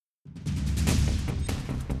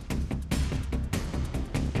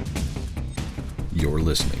You're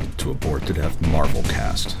listening to a Bored to Death Marvel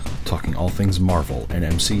cast, talking all things Marvel and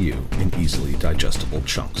MCU in easily digestible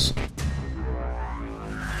chunks.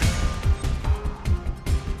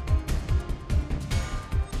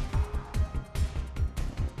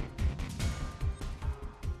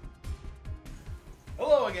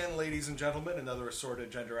 Hello again, ladies and gentlemen, and other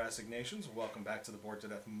assorted gender assignations. Welcome back to the Bored to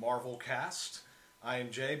Death Marvel cast. I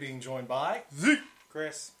am Jay, being joined by Zeke,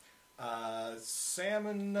 Chris. Sam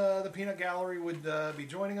and the Peanut Gallery would be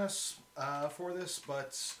joining us for this,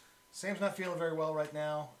 but Sam's not feeling very well right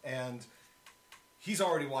now, and he's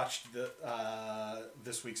already watched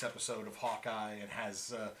this week's episode of Hawkeye and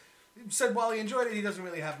has said while he enjoyed it, he doesn't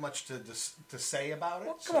really have much to say about it.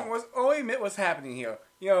 Well, come on, I'll admit what's happening here.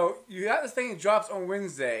 You know, you got this thing that drops on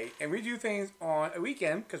Wednesday, and we do things on a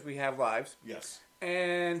weekend because we have lives. Yes.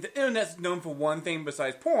 And the internet's known for one thing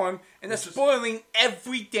besides porn, and that's spoiling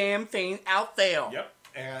every damn thing out there. Yep.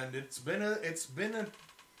 And it's been a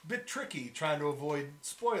bit tricky trying to avoid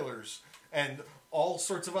spoilers and all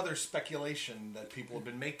sorts of other speculation that people have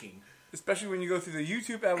been making. Especially when you go through the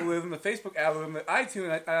YouTube algorithm, the Facebook algorithm, the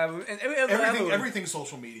iTunes algorithm, and every other algorithm. Everything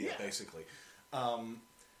social media, basically.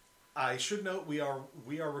 I should note we are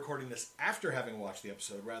recording this after having watched the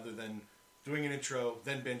episode, rather than doing an intro,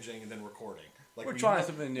 then binging, and then recording. Like we're trying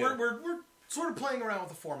something new. We're sort of playing around with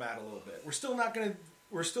the format a little bit. We're still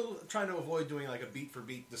trying to avoid doing like a beat for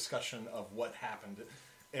beat discussion of what happened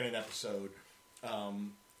in an episode.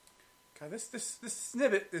 God, this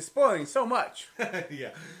snippet is spoiling so much.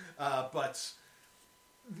 Yeah, but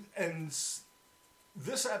this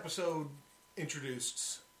episod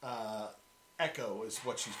introduced Echo is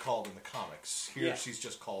what she's called in the comics. Here she's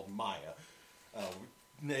just called Maya.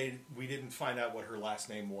 We didn't find out what her last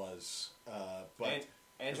name was, but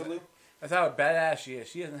Angelou. That's how badass she is.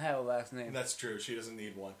 She doesn't have a last name. That's true. She doesn't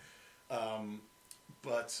need one.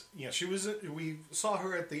 But yeah, she was. We saw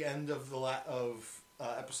her at the end of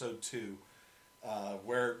episode 2,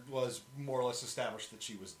 where it was more or less established that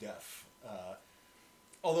she was deaf.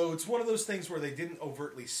 Although it's one of those things where they didn't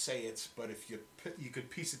overtly say it, but if you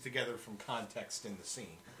could piece it together from context in the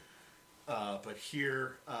scene. But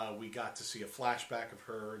here we got to see a flashback of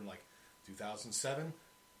her in like 2007,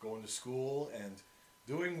 going to school and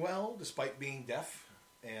doing well despite being deaf.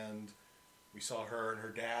 And we saw her and her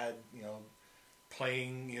dad,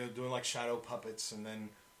 playing, doing like shadow puppets, and then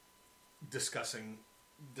discussing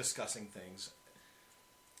things.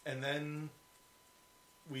 And then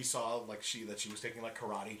we saw that she was taking like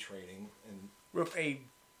karate training and with a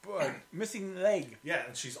missing leg. Yeah,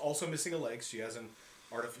 and she's also missing a leg. She has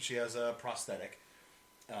a prosthetic,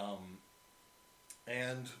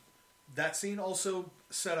 and that scene also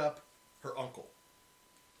set up her uncle,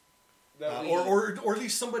 or at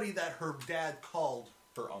least somebody that her dad called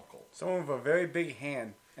her uncle. Someone with a very big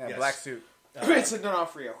hand and a black suit. Vincent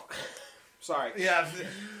D'Onofrio. Sorry. Yeah,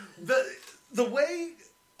 the way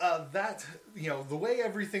the way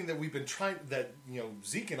everything that we've been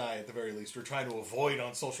Zeke and I at the very least were trying to avoid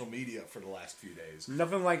on social media for the last few days.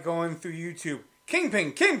 Nothing like going through YouTube.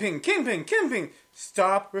 Kingpin.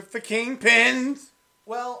 Stop with the kingpins.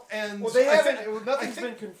 Nothing's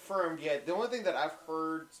been confirmed yet. The only thing that I've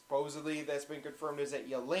heard supposedly that's been confirmed is that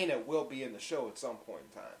Yelena will be in the show at some point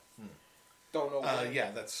in time. Don't know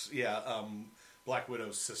when. Black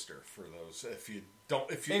Widow's sister. For those,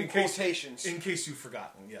 in quotations, in case you've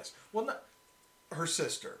forgotten. Yes. Well, not her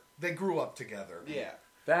sister. They grew up together. Yeah.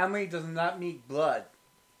 Family does not meet blood.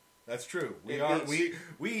 That's true. We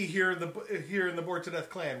here in the Bored to Death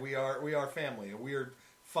clan. We are family. A weird,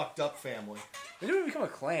 fucked up family. When did we become a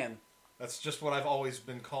clan? That's just what I've always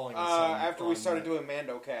been calling it. After we started doing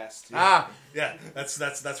Mando Cast. Yeah. Yeah,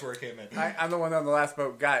 that's where it came in. I'm the one on the last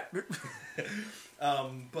boat. Got it.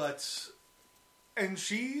 And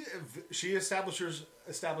she establishes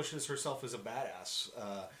herself as a badass,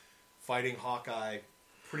 fighting Hawkeye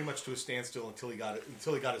pretty much to a standstill until he got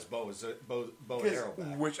his bow and arrow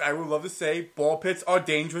back. Which I would love to say, ball pits are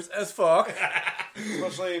dangerous as fuck.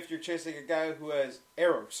 Especially if you're chasing a guy who has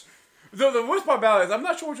arrows. Though the worst part about it is, I'm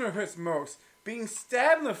not sure which one hurts most. Being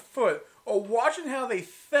stabbed in the foot, or watching how they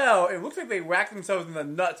fell, it looks like they whacked themselves in the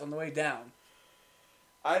nuts on the way down.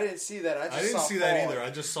 I didn't see that. I didn't see that either. I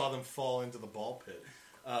just saw them fall into the ball pit.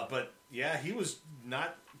 But yeah, he was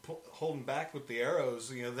not holding back with the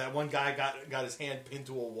arrows. That one guy got his hand pinned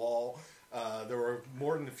to a wall. There were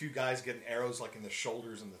more than a few guys getting arrows like in the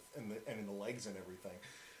shoulders and in the legs and everything.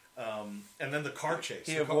 And then the car chase.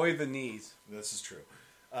 He avoided the knees. This is true.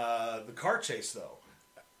 The car chase, though.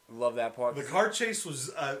 Love that part. The car chase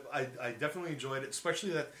was. I definitely enjoyed it,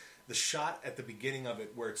 especially that the shot at the beginning of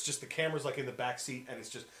it where it's just the camera's like in the back seat and it's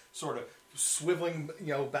just sort of swiveling,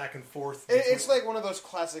 back and forth. It's like one of those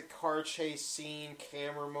classic car chase scene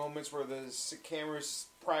camera moments where the camera's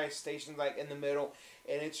probably stationed like in the middle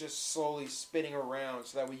and it's just slowly spinning around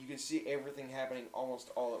so that way you can see everything happening almost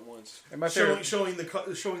all at once. And showing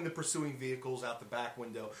the pursuing vehicles out the back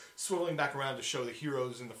window, swiveling back around to show the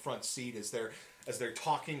heroes in the front seat as they're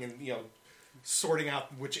talking and sorting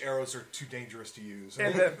out which arrows are too dangerous to use.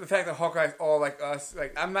 And the fact that Hawkeye's all like us,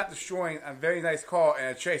 like I'm not destroying a very nice car in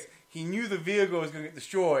a chase. He knew the vehicle was going to get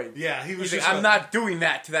destroyed. Yeah, he was. He's like, I'm not doing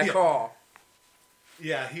that to that car.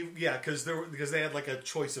 Yeah, because they had like a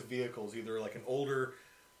choice of vehicles, either like an older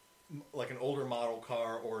model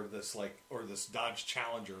car or this Dodge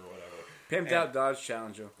Challenger or whatever. Pimped out Dodge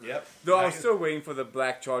Challenger. Yep. Though I was still waiting for the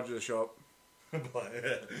black Charger to show up.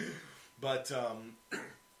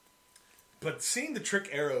 But seeing the trick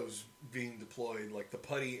arrows being deployed, like the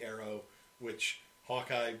putty arrow, which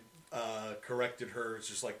Hawkeye corrected her, it's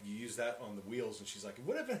just like, you use that on the wheels, and she's like, it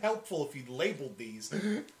would have been helpful if you'd labeled these.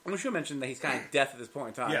 We should mention that he's kind of deaf at this point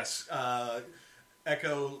in time. Yes.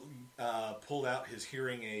 Echo pulled out his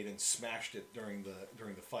hearing aid and smashed it during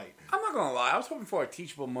the fight. I'm not gonna lie, I was hoping for a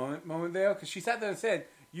teachable moment there, because she sat there and said,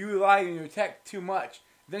 you rely on your tech too much.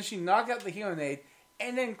 Then she knocked out the hearing aid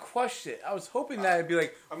and then crushed it. I was hoping that it'd be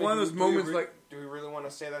like one of those moments like... Do we really want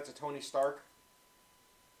to say that to Tony Stark?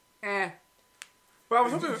 But I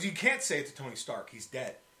was hoping... You can't say it to Tony Stark. He's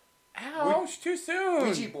dead. Ouch, too soon.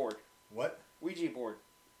 Ouija board. What? Ouija board.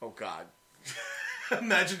 Oh, God.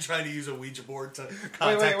 Imagine trying to use a Ouija board to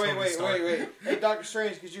contact Tony Stark. Wait. Hey, Dr.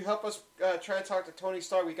 Strange, could you help us try to talk to Tony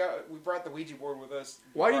Stark? We brought the Ouija board with us.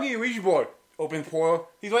 Why do you need a Ouija board? Open portal.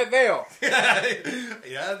 He's right there.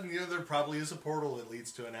 Yeah, there probably is a portal that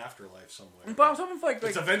leads to an afterlife somewhere. But I was hoping for like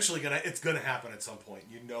it's eventually gonna happen at some point.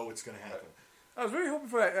 You know it's gonna happen. I was really hoping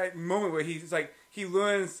for that moment where he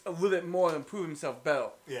learns a little bit more and improve himself better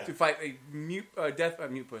to fight a deaf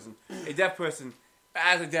person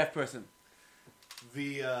as a deaf person.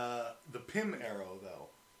 The Pym arrow though,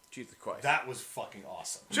 Jesus Christ, that was fucking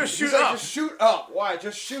awesome. Just shoot up. Just shoot up. Why?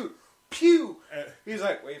 Just shoot. Pew. He's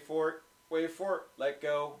like, wait for it, let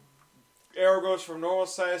go. Arrow goes from normal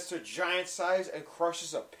size to giant size and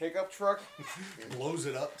crushes a pickup truck. Blows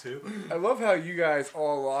it up too. I love how you guys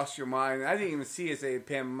all lost your mind. I didn't even see it say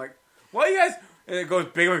Pym. I'm like, why you guys? And it goes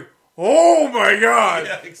big. Like, oh my God!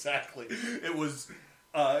 Yeah, exactly. It was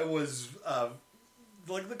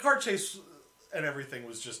like the car chase and everything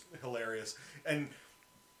was just hilarious. And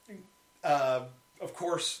of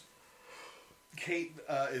course, Kate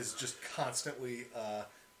is just constantly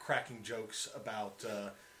cracking jokes about.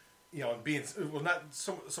 And being, well, not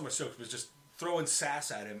so much jokes, but just throwing sass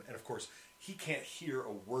at him. And of course, he can't hear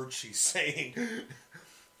a word she's saying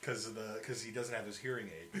because he doesn't have his hearing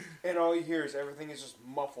aid. And all you hear is everything is just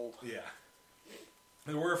muffled. Yeah.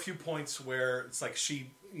 There were a few points where it's like she,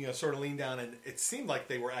 sort of leaned down, and it seemed like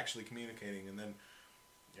they were actually communicating. And then,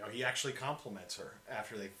 he actually compliments her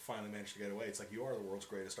after they finally managed to get away. It's like, you are the world's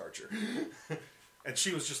greatest archer. And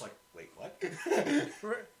she was just like, wait, what?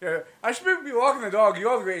 Yeah, I should be walking the dog.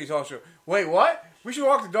 You're the greatest archer. Wait, what? We should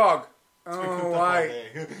walk the dog. Oh, why?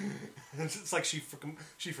 It's like she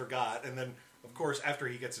forgot. And then, of course, after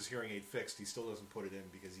he gets his hearing aid fixed, he still doesn't put it in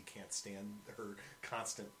because he can't stand her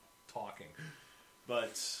constant talking.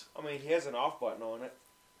 But... I mean, he has an off button on it.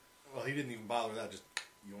 Well, he didn't even bother with that. Just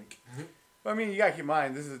yoink. I mean, you gotta keep in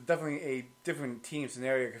mind, this is definitely a different team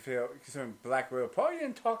scenario considering Black Widow probably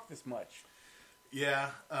didn't talk this much. Yeah,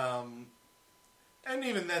 and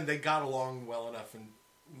even then, they got along well enough, and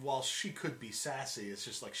while she could be sassy, it's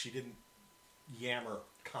just like she didn't yammer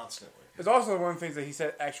constantly. There's also one of the things that he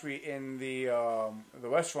said actually in the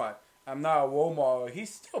restaurant, I'm not a role model.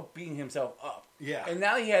 He's still beating himself up. Yeah. And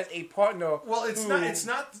now he has a partner. Well, it's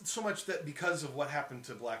not so much that because of what happened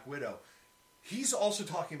to Black Widow. He's also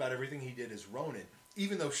talking about everything he did as Ronin,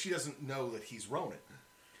 even though she doesn't know that he's Ronin.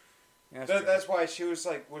 Yeah, that's why she was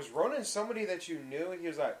like, was Ronin somebody that you knew? And he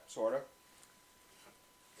was like, sort of.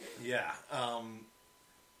 Yeah.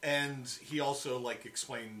 And he also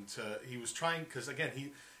explained he was trying, because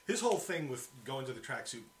again, his whole thing with going to the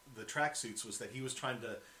tracksuits was that he was trying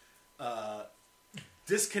to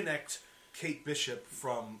disconnect Kate Bishop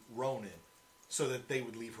from Ronin so that they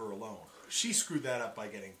would leave her alone. She screwed that up by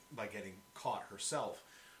getting caught herself.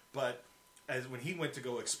 But when he went to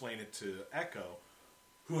go explain it to Echo,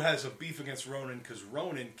 who has a beef against Ronin because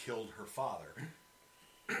Ronin killed her father.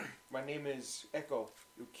 My name is Echo.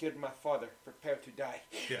 You killed my father. Prepare to die.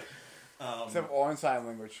 Yeah. Except all in sign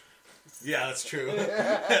language. Yeah, that's true.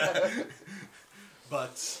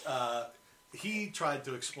 But he tried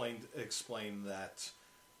to explain that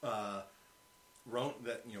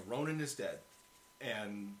Ronan is dead,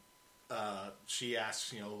 and she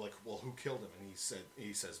asks, like, well, who killed him? And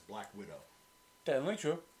he says Black Widow. Definitely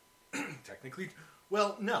true. Technically,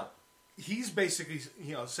 well, no, he's basically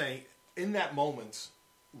saying in that moment,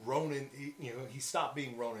 Ronan, he stopped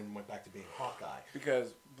being Ronan and went back to being Hawkeye.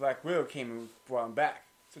 Because Black Widow came and brought him back.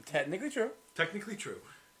 So technically true. Technically true.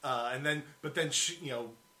 But then she,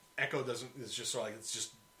 Echo is just sort of like,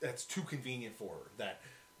 that's too convenient for her that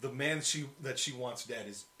the man that she wants dead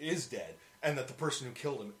is dead, and that the person who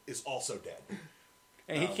killed him is also dead.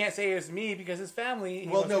 And he can't say it's me because his family.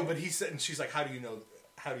 Well, no, but he said, and she's like, how do you know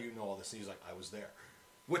all this? And he's like, I was there.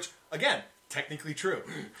 Which, again, technically true.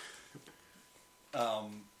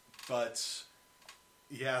 But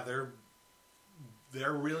yeah, they're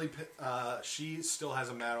really. She still has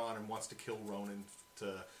a mat on and wants to kill Ronan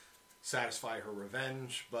to satisfy her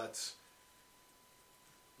revenge. But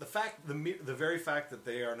the very fact that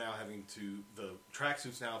they are now the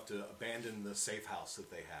tracksuits now have to abandon the safe house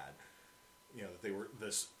that they had. That they were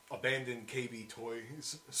this abandoned KB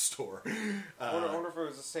Toys store. I wonder if it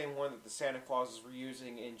was the same one that the Santa Clauses were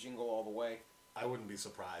using in Jingle All the Way. I wouldn't be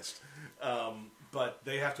surprised. But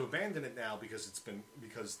they have to abandon it now because it's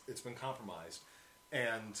been compromised.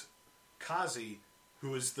 And Kazi,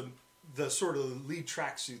 who is the sort of lead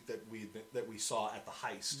tracksuit that we saw at the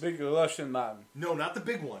heist. Big Russian man. No, not the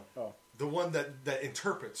big one. Oh. The one that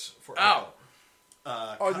interprets for Oh.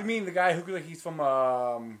 Echo. You mean the guy who looks like he's from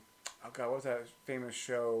what's that famous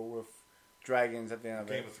show with dragons at the end of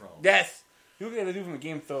it? Game of Thrones. Yes. He looked like the dude from the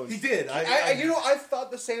Game of Thrones. He did. I thought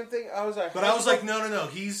the same thing. I was like, but I was like, no.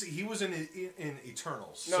 He was in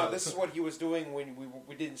Eternals. No, this is what he was doing when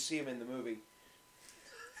we didn't see him in the movie.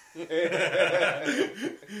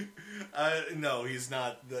 No, he's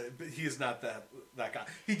not. He is not that guy.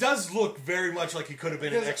 He does look very much like he could have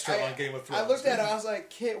been an extra on Game of Thrones. I looked at it. I was like,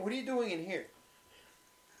 "Kid, what are you doing in here?"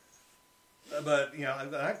 But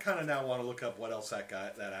I kind of now want to look up what else that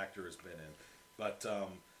actor has been in. But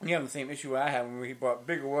you have the same issue I had when he brought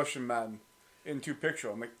Big Russian man into picture.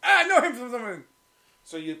 I'm like, I know him from something.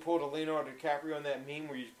 So you pulled a Leonardo DiCaprio on that meme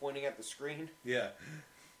where you're pointing at the screen? Yeah.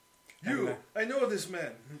 I know this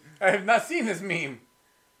man. I have not seen this meme.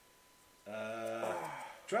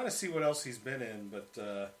 Trying to see what else he's been in, but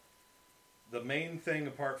the main thing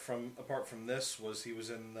apart from this was he was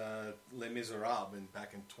in Les Miserables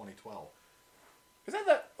back in 2012. Is that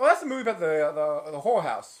the? Oh, that's the movie about the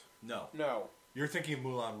whorehouse. No. You're thinking of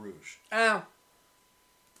Moulin Rouge. Oh.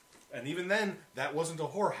 And even then, that wasn't a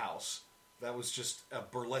whorehouse. That was just a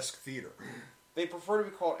burlesque theater. They prefer to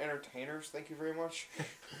be called entertainers. Thank you very much.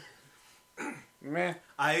 Meh.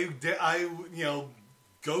 I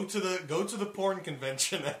go to the porn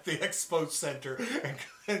convention at the Expo Center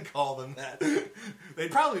and call them that.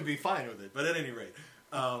 They'd probably be fine with it, but at any rate,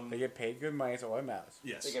 they get paid good money, so what matters?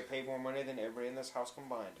 Yes, they get paid more money than everybody in this house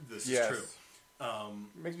combined. This is true.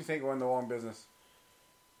 Makes me think we're in the wrong business.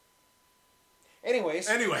 Anyway,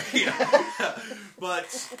 yeah.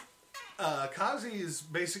 But Kazi is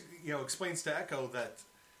basically, explains to Echo that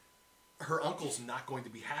her uncle's not going to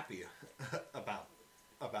be happy about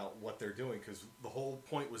what they're doing, because the whole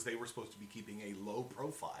point was they were supposed to be keeping a low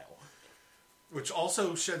profile, which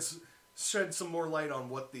also sheds some more light on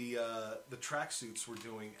what the tracksuits were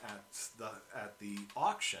doing at the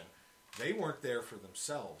auction. They weren't there for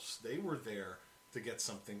themselves. They were there to get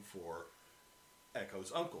something for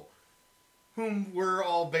Echo's uncle, whom we're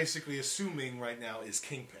all basically assuming right now is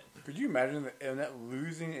Kingpin. Could you imagine the internet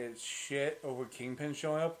losing its shit over Kingpin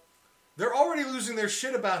showing up? They're already losing their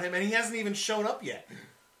shit about him, and he hasn't even shown up yet.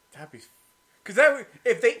 That'd be... Because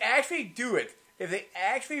if they actually do it, if they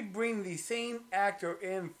actually bring the same actor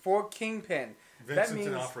in for Kingpin, that means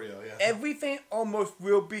D'Onofrio, yeah. everything almost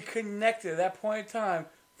will be connected at that point in time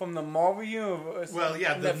from the Marvel Universe. Well,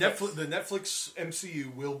 yeah, the Netflix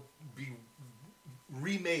MCU will be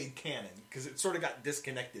remade canon, because it sort of got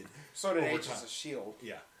disconnected. So did Agents of S.H.I.E.L.D.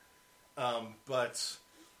 Yeah.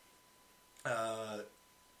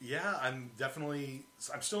 Yeah, I'm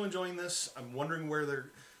still enjoying this. I'm wondering where they're...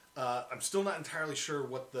 I'm still not entirely sure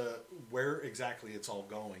where exactly it's all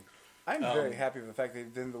going. I'm very happy with the fact they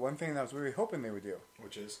did the one thing that I was really hoping they would do.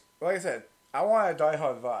 Which is? Like I said, I want a Die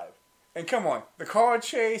Hard vibe. And come on, the car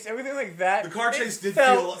chase, everything like that. The car chase did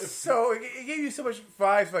feel... It gave you so much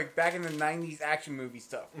vibes like back in the 90s action movie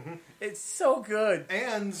stuff. Mm-hmm. It's so good.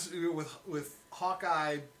 And with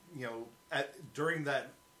Hawkeye, during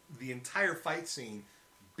the entire fight scene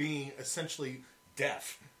being essentially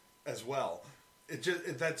deaf as well.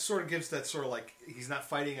 That sort of gives that sort of like he's not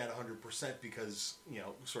fighting at 100% because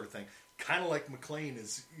sort of thing, kind of like McClane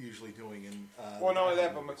is usually doing in. Well, not only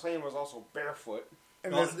that, but McClane was also barefoot.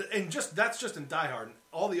 And, that's just in Die Hard.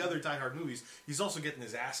 All the other Die Hard movies, he's also getting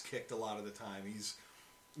his ass kicked a lot of the time. He's,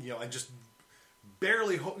 and just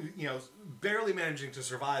barely managing to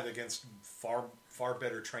survive against far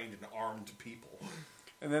better trained and armed people.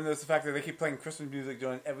 And then there's the fact that they keep playing Christmas music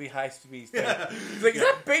during every high speed thing. It's like, is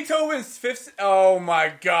that Beethoven's Fifth? Oh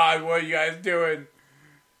my God, what are you guys doing?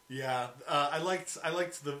 Yeah, I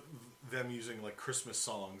liked them using like Christmas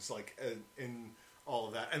songs like in all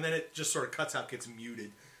of that, and then it just sort of cuts out, gets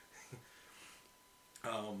muted.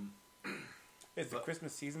 It's the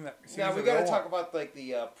Christmas season. Now we got to talk about like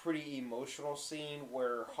the pretty emotional scene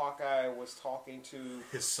where Hawkeye was talking to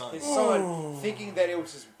his son, thinking that it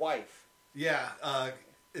was his wife. Yeah,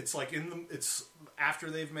 it's like it's after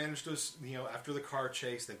they've managed to, after the car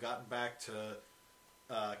chase, they've gotten back to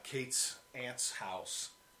Kate's aunt's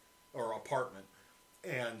house or apartment,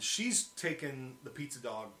 and she's taken the pizza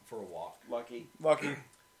dog for a walk. Lucky.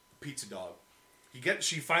 Pizza dog.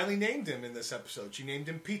 She finally named him in this episode. She named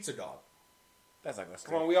him Pizza Dog. That's not gonna stick.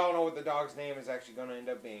 Come on, we all know what the dog's name is actually going to end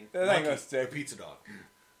up being. That's not gonna stick. The Pizza Dog.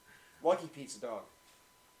 Lucky Pizza Dog.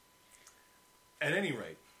 At any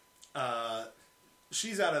rate,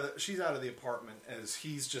 she's out of the apartment as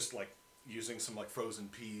he's just like using some like frozen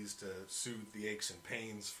peas to soothe the aches and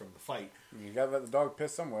pains from the fight. You gotta let the dog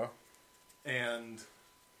piss somewhere. And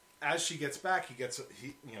as she gets back, he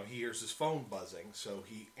hears his phone buzzing, so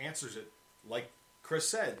he answers it. Like Chris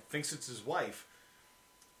said, thinks it's his wife,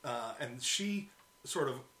 and she sort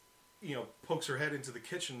of, pokes her head into the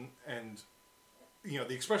kitchen, and the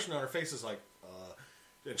expression on her face is like,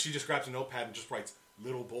 and she just grabs a notepad and just writes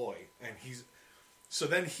 "little boy," and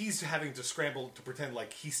then he's having to scramble to pretend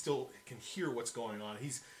like he still can hear what's going on.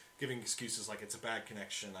 He's giving excuses like it's a bad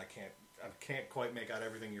connection. I can't quite make out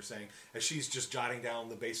everything you're saying. As she's just jotting down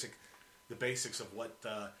the basics of what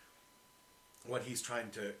he's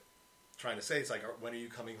trying to say. It's like, when are you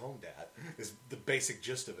coming home, Dad? Is the basic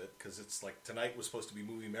gist of it, because it's like tonight was supposed to be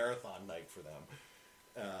movie marathon night for them,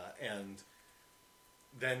 and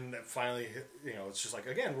then finally, it's just like,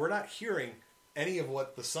 again, we're not hearing any of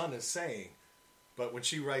what the son is saying, but when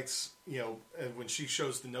she writes, when she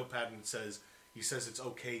shows the notepad and he says it's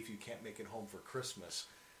okay if you can't make it home for Christmas,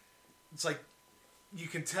 it's like, you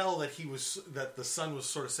can tell that the son was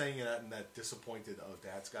sort of saying it in that disappointed, oh,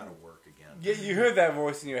 Dad's got to work again. Yeah, you heard that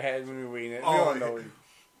voice in your head when we were reading it. Oh, no.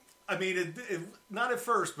 I mean, it not at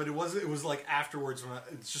first, but it was like afterwards.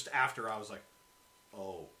 It's just after I was like,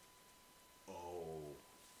 oh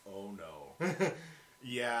no.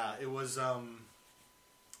 Yeah, it was.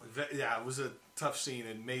 It was a tough scene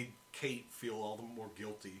and made Kate feel all the more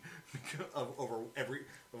guilty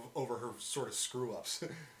over her sort of screw ups.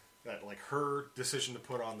 That like her decision to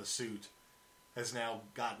put on the suit has now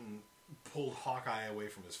pulled Hawkeye away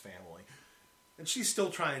from his family, and she's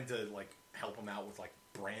still trying to like help him out with like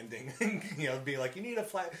branding, be like, you need a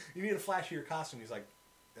flashier costume. He's like,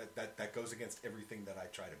 that goes against everything that I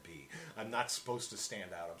try to be. I'm not supposed to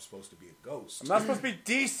stand out. I'm supposed to be a ghost. I'm not supposed to be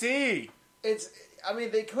DC.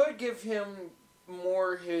 They could give him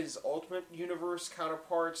more his Ultimate Universe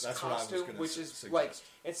counterpart's That's costume, which is suggest. like,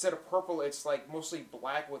 instead of purple, it's like mostly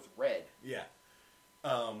black with red. Yeah.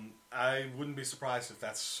 I wouldn't be surprised if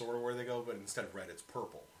that's sort of where they go, but instead of red, it's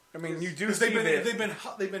purple. I mean, you do see they've been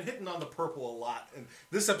hitting on the purple a lot. And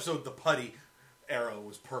this episode, the putty arrow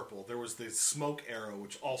was purple. There was the smoke arrow,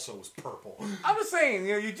 which also was purple. I'm just saying,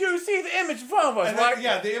 you do see the image in front of us, and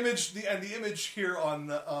right? the image here on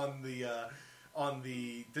the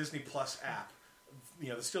Disney Plus app.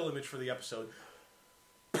 The still image for the episode,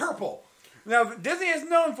 purple. Now, Disney is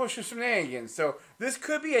known for shenanigans, so this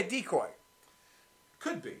could be a decoy.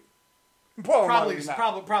 Could be. Probably isn't.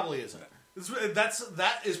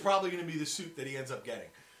 That is probably going to be the suit that he ends up getting.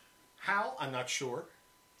 How? I'm not sure.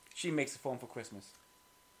 She makes a phone for Christmas.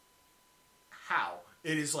 How?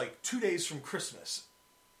 It is like 2 days from Christmas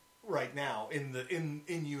right now in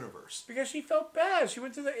universe. Because she felt bad. She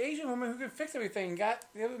went to the Asian woman who could fix everything and got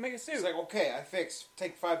able to make a suit. It's like, okay, I fixed.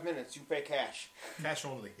 Take 5 minutes. You pay cash. Cash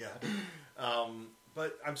only, yeah.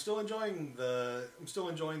 But I'm still enjoying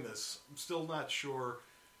this. I'm still not sure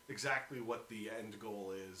exactly what the end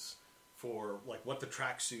goal is for like what the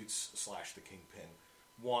tracksuits / the Kingpin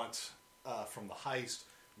want from the heist.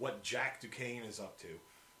 What Jack Duquesne is up to.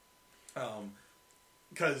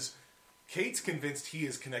 Because Kate's convinced he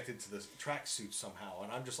is connected to the tracksuit somehow,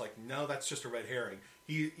 and I'm just like, no, that's just a red herring.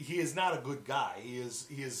 He is not a good guy. He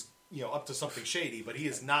is up to something shady, but he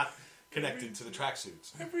is not connected to the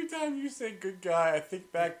tracksuits. Every time you say good guy, I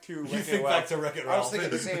think back to Wreck-It Ralph. I was thinking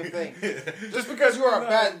the same thing. Just because you are a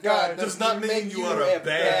bad guy does not mean you are a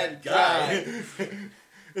bad guy.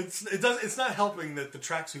 It's not helping that the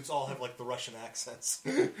tracksuits all have like the Russian accents.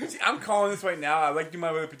 See, I'm calling this right now. I like to do my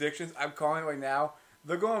other predictions. I'm calling it right now.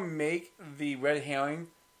 They're going to make the red herring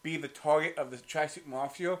be the target of the tracksuit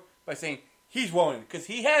mafia by saying he's willing because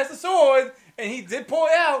he has the sword and he did pull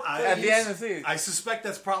it out at the end of the season. I suspect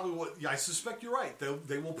that's probably what. I suspect you're right.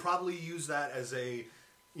 They will probably use that as a,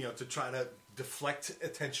 to try to deflect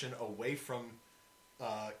attention away from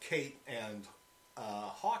Kate and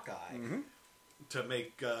Hawkeye to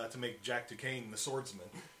make Jack Duquesne the swordsman.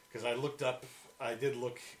 Because I did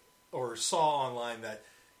look or saw online that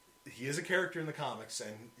he is a character in the comics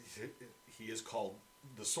and he is called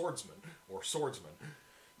the Swordsman or Swordsman.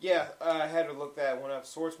 Yeah, I had to look that one up.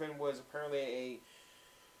 Swordsman was apparently a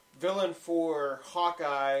villain for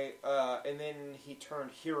Hawkeye, and then he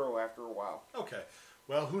turned hero after a while. Okay,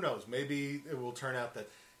 well, who knows? Maybe it will turn out that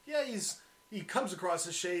he comes across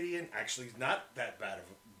as shady and actually he's not that bad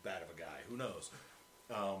of a guy. Who knows?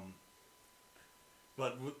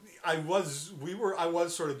 But I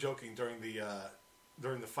was sort of joking during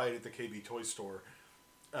the fight at the KB Toy Store,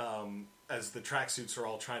 as the tracksuits are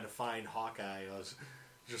all trying to find Hawkeye. I was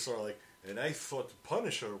just sort of like, and I thought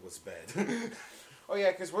Punisher was bad. Oh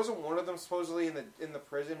yeah, because wasn't one of them supposedly in the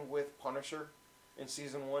prison with Punisher in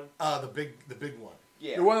season 1? The big one.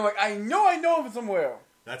 Yeah. The one I'm like, I know him somewhere.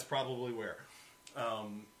 That's probably where.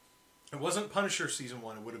 It wasn't Punisher season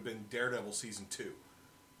 1. It would have been Daredevil season 2,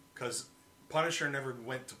 because Punisher never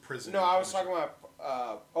went to prison. No, I was talking about.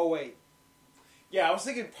 Oh wait. Yeah, I was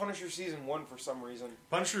thinking Punisher season 1 for some reason.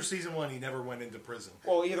 Punisher season 1, he never went into prison.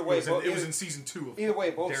 Well, either way, it was in season 2. Either way,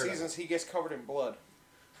 both Daredevil. seasons he gets covered in blood.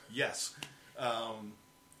 Yes. God,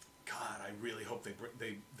 I really hope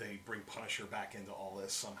they bring Punisher back into all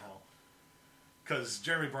this somehow. Because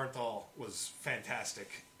Jeremy Bernthal was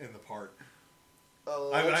fantastic in the part.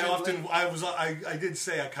 I did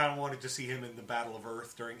say I kind of wanted to see him in the Battle of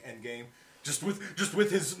Earth during Endgame. Just with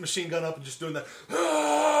his machine gun up and just doing that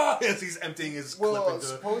as he's emptying his clip into...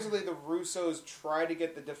 supposedly the Russos tried to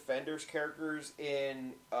get the Defenders characters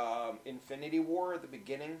in Infinity War at the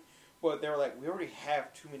beginning, but they were like, we already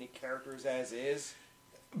have too many characters as is.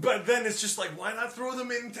 But then it's just like, why not throw them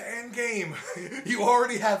into Endgame? You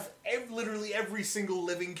already have literally every single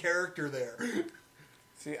living character there.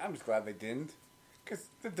 See, I'm just glad they didn't. Because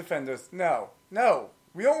the Defenders, no.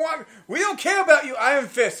 We don't care about you, Iron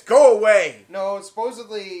Fist. Go away. No,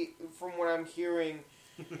 supposedly, from what I'm hearing,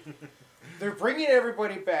 they're bringing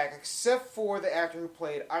everybody back except for the actor who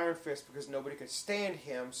played Iron Fist because nobody could stand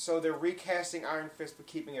him. So they're recasting Iron Fist but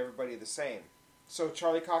keeping everybody the same. So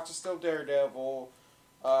Charlie Cox is still Daredevil.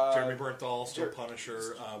 Jeremy Bernthal still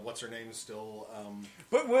Punisher. What's her name is still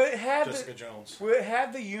But will it have Jessica Jones. Will it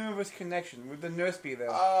have the universe connection? Would the nurse be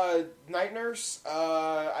there? Night Nurse.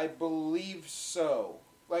 I believe so.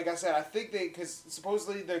 Like I said, I think because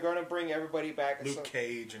supposedly they're going to bring everybody back. Luke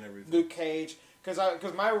Cage and everything. Luke Cage.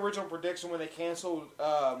 Because my original prediction when they canceled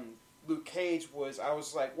Luke Cage was, I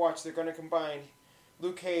was like, watch, they're going to combine the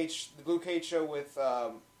Luke Cage show with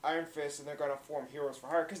Iron Fist, and they're going to form Heroes for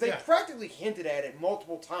Hire. Because they practically hinted at it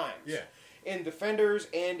multiple times. Yeah. In Defenders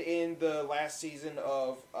and in the last season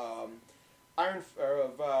of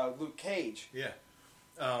Luke Cage. Yeah.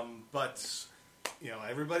 But,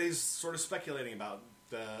 everybody's sort of speculating about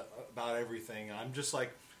everything. I'm just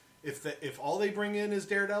like, if all they bring in is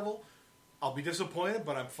Daredevil, I'll be disappointed,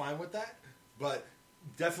 but I'm fine with that. But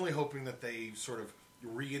definitely hoping that they sort of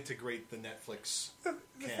reintegrate the Netflix. The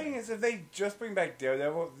thing is, if they just bring back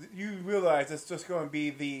Daredevil, you realize it's just going to be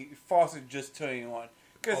the faucet just turning on.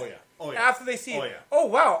 Because after they see, oh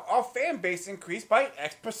wow, our fan base increased by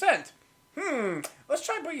X%. Let's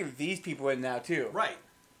try bringing these people in now too. Right,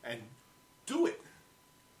 and do it.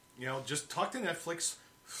 Just talk to Netflix,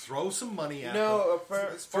 throw some money at them. No,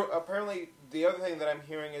 apparently the other thing that I'm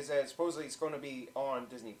hearing is that supposedly it's going to be on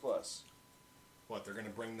Disney Plus. What, they're going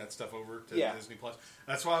to bring that stuff over to Disney Plus?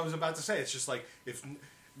 That's what I was about to say. It's just like, if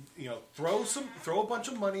throw a bunch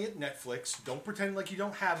of money at Netflix. Don't pretend like you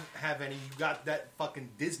don't have any. You got that fucking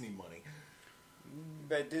Disney money.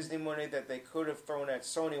 That Disney money that they could have thrown at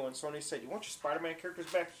Sony when Sony said, "You want your Spider-Man characters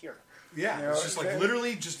back here?" Yeah, it's just like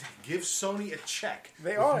literally just give Sony a check.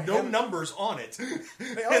 They are no numbers on it.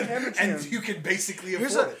 They are hemorrhaging, and you can basically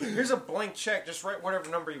afford it. Here's a blank check. Just write whatever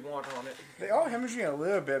number you want on it. They are hemorrhaging a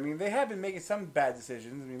little bit. I mean, they have been making some bad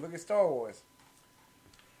decisions. I mean, look at Star Wars.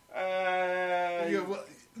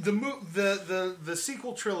 The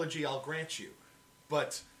sequel trilogy, I'll grant you,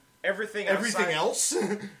 but everything else.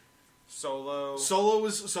 Solo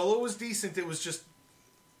was decent. It was just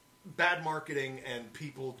bad marketing, and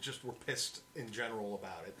people just were pissed in general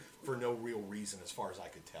about it for no real reason, as far as I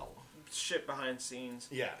could tell. Shit behind scenes.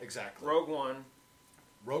 Yeah, exactly. Rogue One.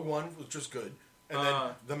 Rogue One was just good. And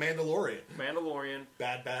then The Mandalorian.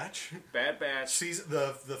 Bad Batch. Season,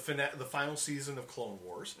 the final season of Clone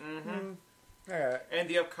Wars. Mm-hmm. Yeah. And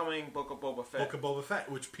the upcoming Book of Boba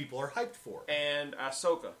Fett. Which people are hyped for. And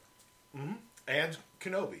Ahsoka. Mm-hmm. And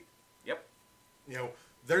Kenobi. Yep. You know,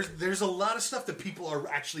 there's a lot of stuff that people are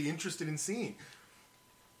actually interested in seeing.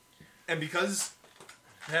 And because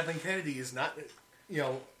Kathleen Kennedy is not,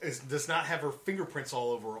 does not have her fingerprints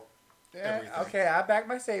all over everything. Okay, I back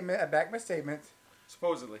my statement.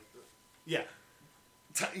 Supposedly. Yeah.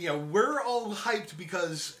 We're all hyped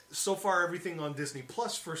because so far everything on Disney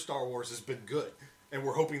Plus for Star Wars has been good. And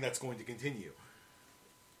we're hoping that's going to continue.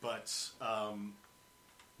 But,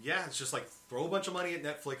 it's just like throw a bunch of money at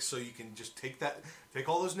Netflix so you can just take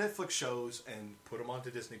all those Netflix shows and put them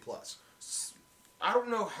onto Disney Plus. I don't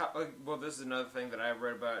know how. Well, this is another thing that I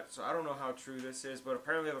read about. So I don't know how true this is, but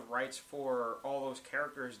apparently the rights for all those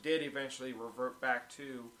characters did eventually revert back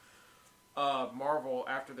to Marvel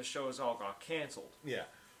after the shows all got canceled. Yeah.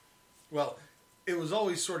 Well, it was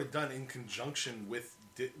always sort of done in conjunction with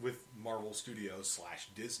Marvel Studios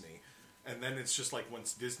 / Disney, and then it's just like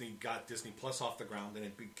once Disney got Disney Plus off the ground and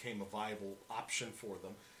it became a viable option for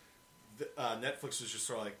them, Netflix was just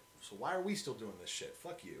sort of like, so why are we still doing this shit?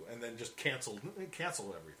 Fuck you. And then just canceled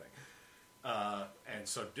everything. And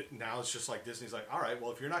so now it's just like Disney's like, all right,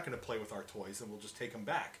 well, if you're not going to play with our toys, then we'll just take them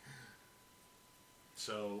back.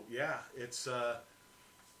 So, yeah, it's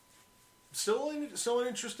still an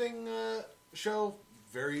interesting show.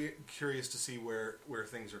 Very curious to see where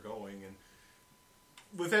things are going. And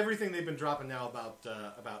with everything they've been dropping now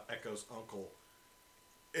about Echo's uncle,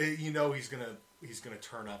 he's gonna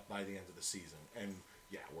turn up by the end of the season. And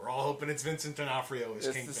yeah, we're all hoping it's Vincent D'Onofrio as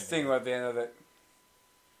Kingpin. It's the stinger at the end of it.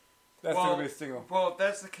 That's going to be the stinger. Well, if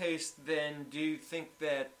that's the case, then do you think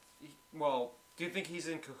he's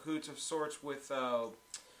in cahoots of sorts with,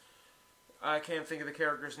 I can't think of the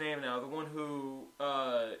character's name now, the one who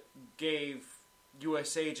gave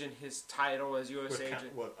U.S. Agent his title as U.S.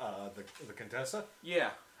 Agent? The Contessa? Yeah.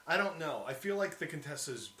 I don't know. I feel like the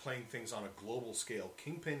Contessa is playing things on a global scale.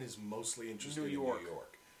 Kingpin is mostly interested in New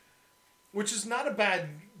York. Which is not a bad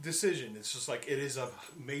decision. It's just like it is a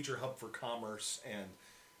major hub for commerce and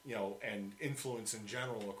and influence in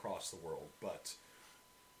general across the world. But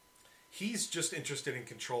he's just interested in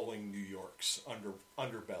controlling New York's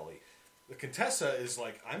underbelly. The Contessa is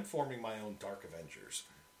like, I'm forming my own Dark Avengers.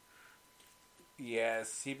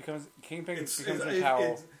 Yes, Kingpin becomes a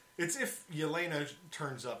power. It's if Yelena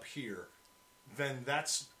turns up here, then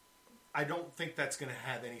I don't think that's going to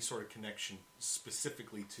have any sort of connection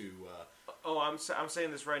specifically to. I'm saying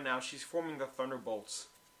this right now. She's forming the Thunderbolts,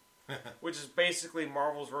 which is basically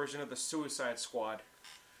Marvel's version of the Suicide Squad.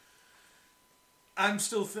 I'm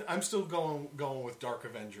still going with Dark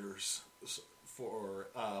Avengers for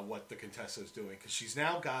what the Contessa is doing, because she's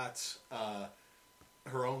now got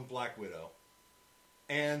her own Black Widow,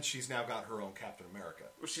 and she's now got her own Captain America.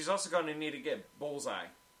 Well, she's also going to need to get Bullseye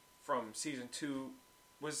from season 2.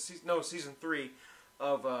 Season 3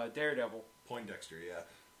 of Daredevil. Poindexter, yeah.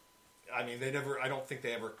 I mean, I don't think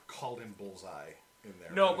they ever called him Bullseye in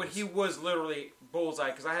there. No, but he was literally Bullseye,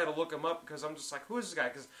 because I had to look him up, because I'm just like, who is this guy?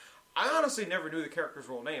 Because I honestly never knew the character's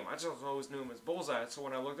real name. I just always knew him as Bullseye. So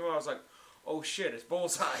when I looked him up, I was like, oh shit, it's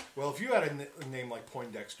Bullseye. Well, if you had a name like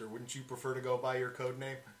Poindexter, wouldn't you prefer to go by your code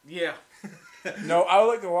name? Yeah. No, I would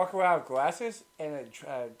like to walk around with glasses and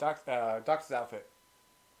a doctor's outfit.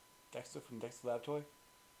 Dexter from Dexter Lab Toy?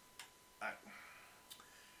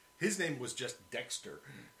 His name was just Dexter,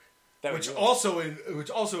 which also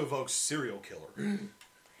evokes serial killer.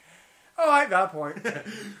 Oh, I got a point.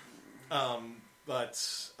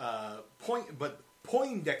 But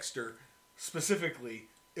Poindexter specifically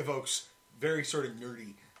evokes very sort of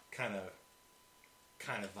nerdy kind of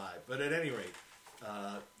vibe. But at any rate,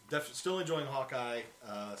 still enjoying Hawkeye.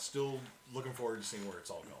 Still looking forward to seeing where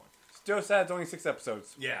it's all going. Still sad it's only 6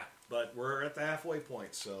 episodes. Yeah, but we're at the halfway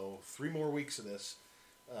point, so 3 more weeks of this.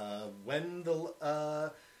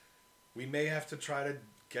 We may have to try to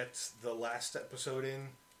get the last episode in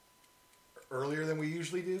earlier than we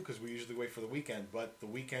usually do, because we usually wait for the weekend, but the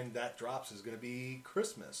weekend that drops is going to be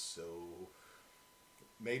Christmas, so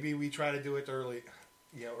maybe we try to do it earlier.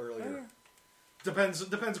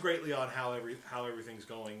 Depends greatly on how everything's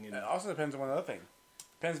going. And it also depends on one other thing.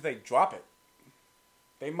 Depends if they drop it.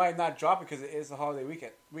 They might not drop it because it is the holiday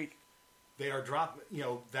week. They are dropping,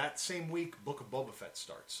 that same week, Book of Boba Fett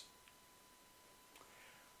starts.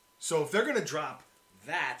 So if they're going to drop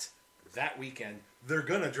that weekend, they're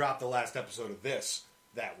going to drop the last episode of this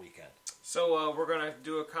that weekend. So we're going to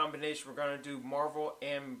do a combination. We're going to do Marvel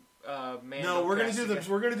and Mando. No, we're gonna do them.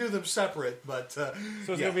 We're gonna do them separate. But so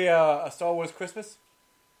it's gonna be a Star Wars Christmas.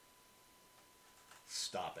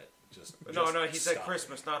 Stop it! Just no. He said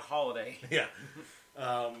Christmas, not holiday. Yeah,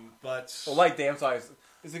 but Light Day. I'm sorry.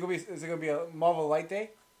 Is it gonna be a Marvel Light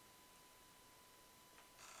Day?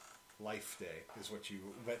 Life Day is what you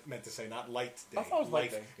meant to say, not Light Day. I thought it was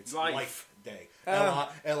Life Day. It's Life Day.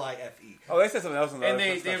 L-I-F-E. Oh, they said something else in there. And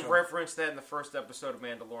they referenced that in the first episode of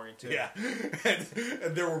Mandalorian, too. Yeah.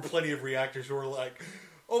 and there were plenty of reactors who were like,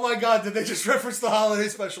 oh my god, did they just reference the holiday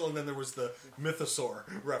special? And then there was the Mythosaur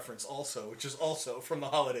reference also, which is also from the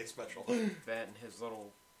holiday special. That and his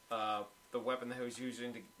little, the weapon that he was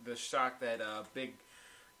using to shock that big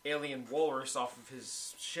alien walrus off of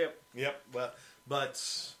his ship. Yep, but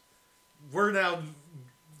we're now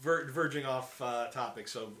verging off topic,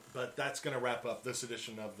 but that's going to wrap up this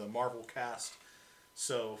edition of the Marvel Cast.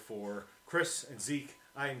 So for Chris and Zeke,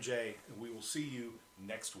 I am Jay, and we will see you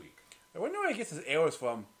next week. I wonder where he gets his arrows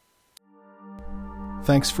from.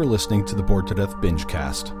 Thanks for listening to the Bored to Death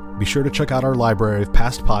Bingecast. Be sure to check out our library of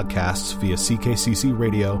past podcasts via CKCC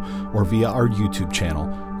Radio or via our YouTube channel,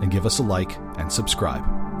 and give us a like and subscribe.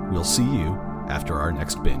 We'll see you after our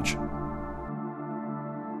next binge.